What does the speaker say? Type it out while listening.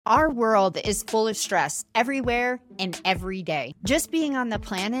Our world is full of stress everywhere and every day. Just being on the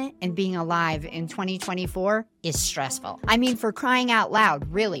planet and being alive in 2024 is stressful. I mean, for crying out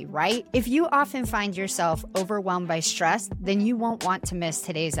loud, really, right? If you often find yourself overwhelmed by stress, then you won't want to miss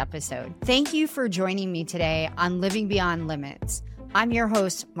today's episode. Thank you for joining me today on Living Beyond Limits. I'm your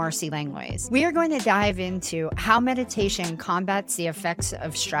host, Marcy Langlois. We are going to dive into how meditation combats the effects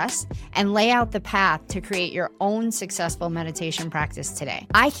of stress and lay out the path to create your own successful meditation practice today.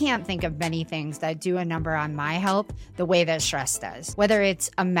 I can't think of many things that do a number on my health the way that stress does. Whether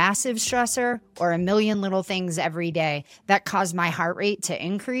it's a massive stressor or a million little things every day that cause my heart rate to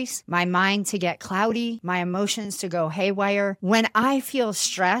increase, my mind to get cloudy, my emotions to go haywire. When I feel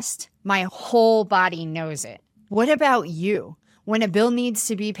stressed, my whole body knows it. What about you? When a bill needs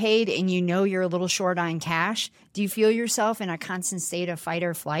to be paid and you know you're a little short on cash, do you feel yourself in a constant state of fight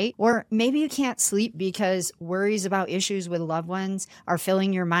or flight? Or maybe you can't sleep because worries about issues with loved ones are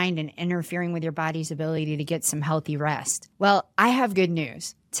filling your mind and interfering with your body's ability to get some healthy rest. Well, I have good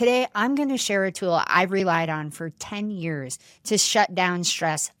news. Today, I'm going to share a tool I've relied on for 10 years to shut down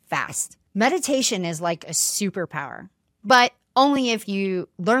stress fast. Meditation is like a superpower, but only if you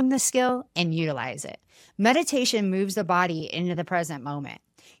learn the skill and utilize it. Meditation moves the body into the present moment.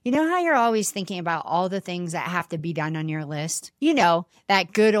 You know how you're always thinking about all the things that have to be done on your list? You know,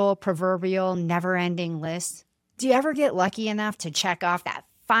 that good old proverbial never-ending list. Do you ever get lucky enough to check off that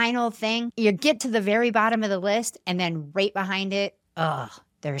final thing? You get to the very bottom of the list and then right behind it,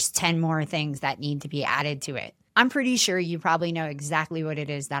 there's 10 more things that need to be added to it. I'm pretty sure you probably know exactly what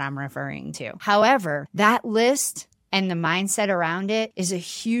it is that I'm referring to. However, that list and the mindset around it is a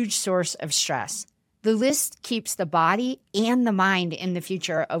huge source of stress. The list keeps the body and the mind in the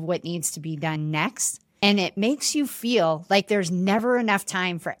future of what needs to be done next, and it makes you feel like there's never enough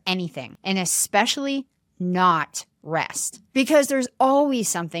time for anything, and especially not rest, because there's always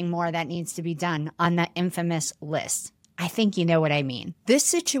something more that needs to be done on that infamous list. I think you know what I mean. This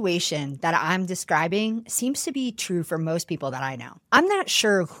situation that I'm describing seems to be true for most people that I know. I'm not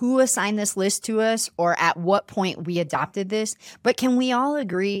sure who assigned this list to us or at what point we adopted this, but can we all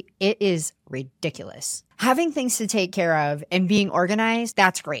agree it is ridiculous? Having things to take care of and being organized,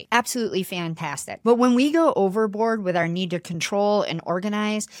 that's great. Absolutely fantastic. But when we go overboard with our need to control and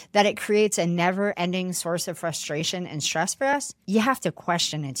organize, that it creates a never-ending source of frustration and stress for us, you have to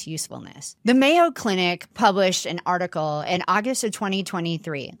question its usefulness. The Mayo Clinic published an article in August of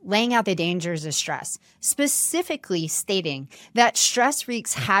 2023 laying out the dangers of stress, specifically stating that stress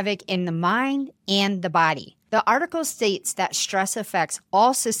wreaks havoc in the mind and the body. The article states that stress affects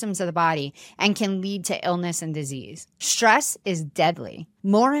all systems of the body and can lead to illness and disease. Stress is deadly.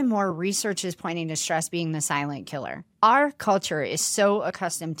 More and more research is pointing to stress being the silent killer. Our culture is so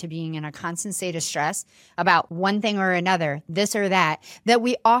accustomed to being in a constant state of stress about one thing or another, this or that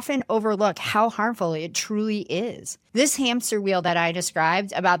we often overlook how harmful it truly is. This hamster wheel that I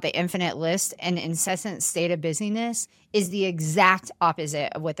described about the infinite list and incessant state of busyness is the exact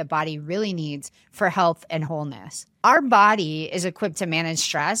opposite of what the body really needs for health and wholeness. Our body is equipped to manage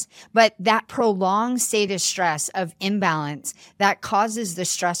stress, but that prolonged state of stress of imbalance that causes the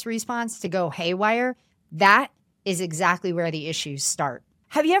stress response to go haywire, that is exactly where the issues start.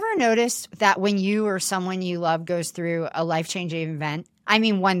 Have you ever noticed that when you or someone you love goes through a life-changing event, I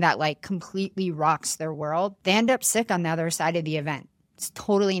mean one that like completely rocks their world, they end up sick on the other side of the event? It's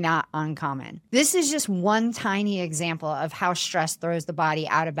totally not uncommon. This is just one tiny example of how stress throws the body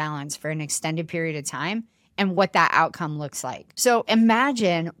out of balance for an extended period of time and what that outcome looks like. So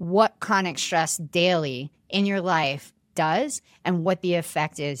imagine what chronic stress daily in your life does and what the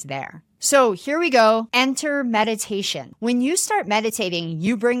effect is there. So here we go. Enter meditation. When you start meditating,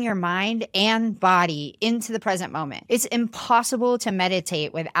 you bring your mind and body into the present moment. It's impossible to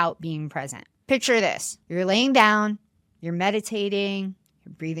meditate without being present. Picture this. You're laying down, you're meditating,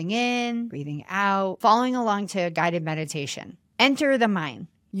 you're breathing in, breathing out, following along to a guided meditation. Enter the mind.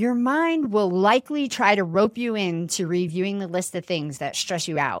 Your mind will likely try to rope you into reviewing the list of things that stress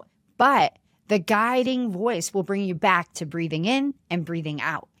you out, but the guiding voice will bring you back to breathing in and breathing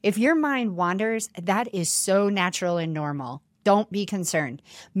out. If your mind wanders, that is so natural and normal. Don't be concerned.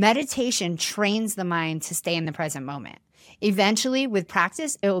 Meditation trains the mind to stay in the present moment. Eventually, with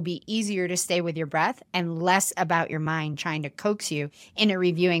practice, it will be easier to stay with your breath and less about your mind trying to coax you into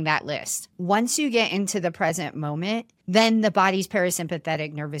reviewing that list. Once you get into the present moment, then the body's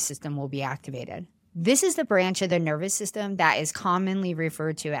parasympathetic nervous system will be activated. This is the branch of the nervous system that is commonly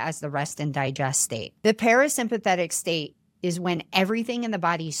referred to as the rest and digest state. The parasympathetic state is when everything in the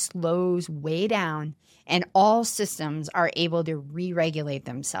body slows way down and all systems are able to re-regulate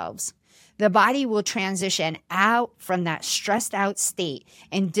themselves. the body will transition out from that stressed out state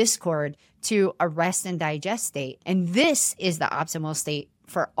and discord to a rest and digest state. And this is the optimal state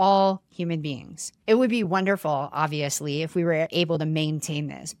for all human beings. It would be wonderful, obviously, if we were able to maintain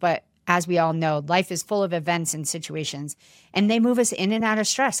this. But as we all know, life is full of events and situations, and they move us in and out of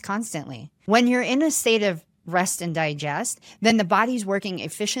stress constantly. When you're in a state of rest and digest, then the body's working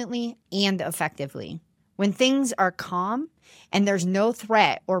efficiently and effectively. When things are calm and there's no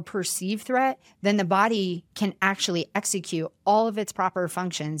threat or perceived threat, then the body can actually execute all of its proper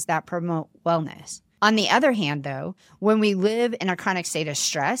functions that promote wellness. On the other hand, though, when we live in a chronic state of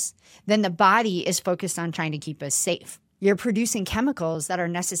stress, then the body is focused on trying to keep us safe. You're producing chemicals that are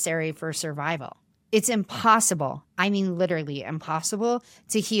necessary for survival. It's impossible, I mean literally impossible,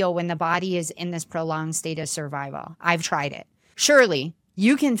 to heal when the body is in this prolonged state of survival. I've tried it. Surely,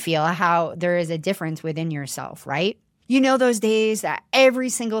 you can feel how there is a difference within yourself, right? You know those days that every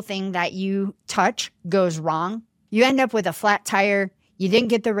single thing that you touch goes wrong? You end up with a flat tire, you didn't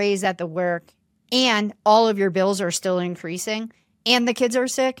get the raise at the work, and all of your bills are still increasing, and the kids are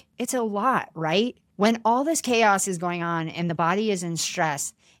sick. It's a lot, right? When all this chaos is going on and the body is in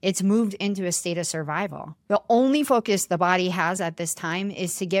stress, it's moved into a state of survival. The only focus the body has at this time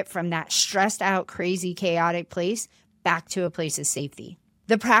is to get from that stressed out, crazy, chaotic place back to a place of safety.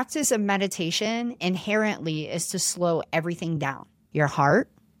 The practice of meditation inherently is to slow everything down: your heart,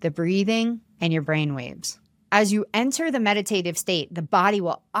 the breathing, and your brain waves. As you enter the meditative state, the body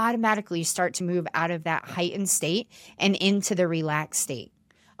will automatically start to move out of that heightened state and into the relaxed state.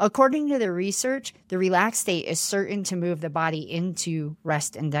 According to the research, the relaxed state is certain to move the body into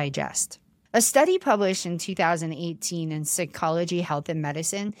rest and digest. A study published in 2018 in Psychology, Health, and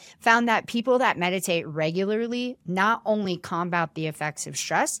Medicine found that people that meditate regularly not only combat the effects of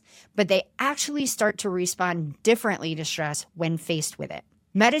stress, but they actually start to respond differently to stress when faced with it.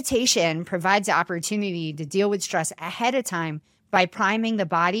 Meditation provides the opportunity to deal with stress ahead of time by priming the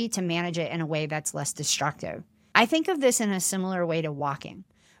body to manage it in a way that's less destructive. I think of this in a similar way to walking.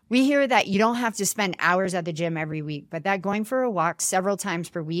 We hear that you don't have to spend hours at the gym every week, but that going for a walk several times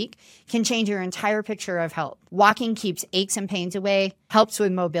per week can change your entire picture of health. Walking keeps aches and pains away, helps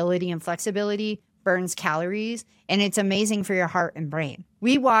with mobility and flexibility, burns calories, and it's amazing for your heart and brain.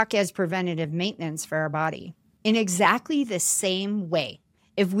 We walk as preventative maintenance for our body. In exactly the same way,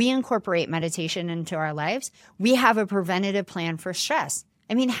 if we incorporate meditation into our lives, we have a preventative plan for stress.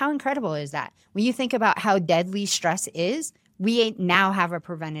 I mean, how incredible is that? When you think about how deadly stress is, we now have a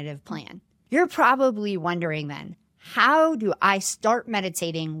preventative plan. You're probably wondering then, how do I start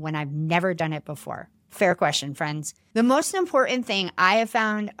meditating when I've never done it before? Fair question, friends. The most important thing I have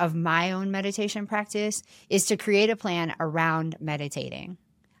found of my own meditation practice is to create a plan around meditating.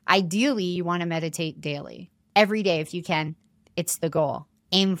 Ideally, you want to meditate daily. Every day if you can. It's the goal.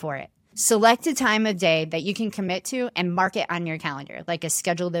 Aim for it. Select a time of day that you can commit to and mark it on your calendar, like a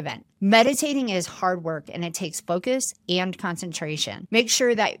scheduled event. Meditating is hard work and it takes focus and concentration. Make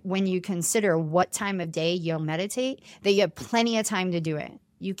sure that when you consider what time of day you'll meditate, that you have plenty of time to do it.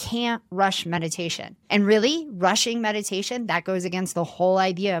 You can't rush meditation. And really, rushing meditation, that goes against the whole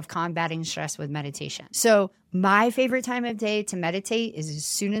idea of combating stress with meditation. So my favorite time of day to meditate is as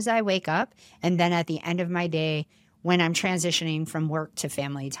soon as I wake up and then at the end of my day when I'm transitioning from work to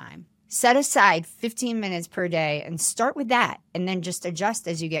family time. Set aside 15 minutes per day and start with that, and then just adjust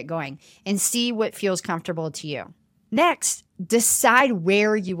as you get going and see what feels comfortable to you. Next, decide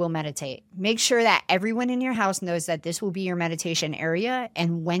where you will meditate. Make sure that everyone in your house knows that this will be your meditation area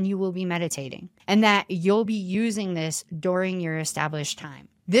and when you will be meditating, and that you'll be using this during your established time.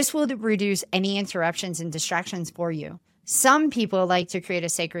 This will reduce any interruptions and distractions for you. Some people like to create a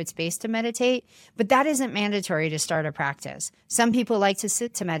sacred space to meditate, but that isn't mandatory to start a practice. Some people like to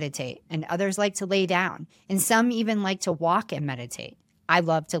sit to meditate, and others like to lay down, and some even like to walk and meditate. I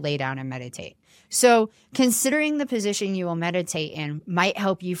love to lay down and meditate. So considering the position you will meditate in might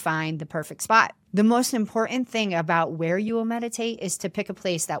help you find the perfect spot. The most important thing about where you will meditate is to pick a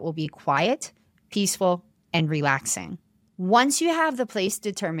place that will be quiet, peaceful, and relaxing. Once you have the place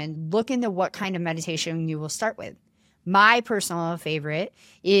determined, look into what kind of meditation you will start with. My personal favorite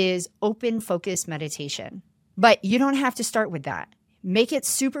is open focus meditation, but you don't have to start with that. Make it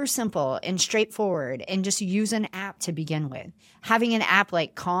super simple and straightforward and just use an app to begin with. Having an app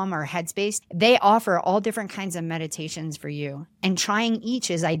like Calm or Headspace, they offer all different kinds of meditations for you, and trying each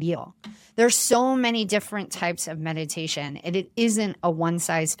is ideal. There's so many different types of meditation, and it isn't a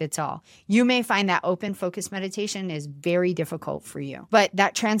one-size-fits-all. You may find that open focus meditation is very difficult for you, but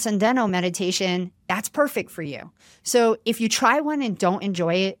that transcendental meditation, that's perfect for you. So if you try one and don't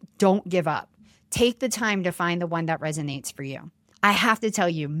enjoy it, don't give up. Take the time to find the one that resonates for you. I have to tell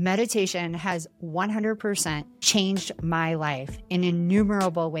you, meditation has 100% changed my life in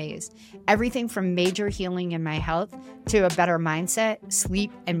innumerable ways. Everything from major healing in my health to a better mindset,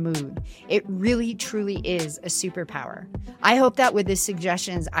 sleep, and mood. It really, truly is a superpower. I hope that with the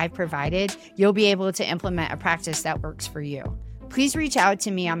suggestions I've provided, you'll be able to implement a practice that works for you. Please reach out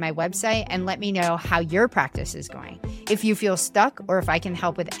to me on my website and let me know how your practice is going. If you feel stuck or if I can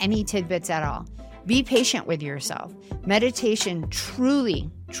help with any tidbits at all. Be patient with yourself. Meditation truly,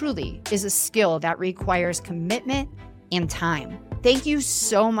 truly is a skill that requires commitment and time. Thank you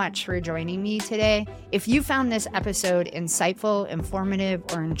so much for joining me today. If you found this episode insightful, informative,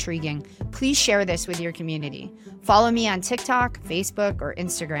 or intriguing, please share this with your community. Follow me on TikTok, Facebook, or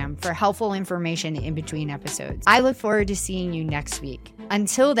Instagram for helpful information in between episodes. I look forward to seeing you next week.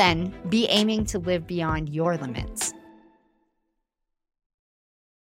 Until then, be aiming to live beyond your limits.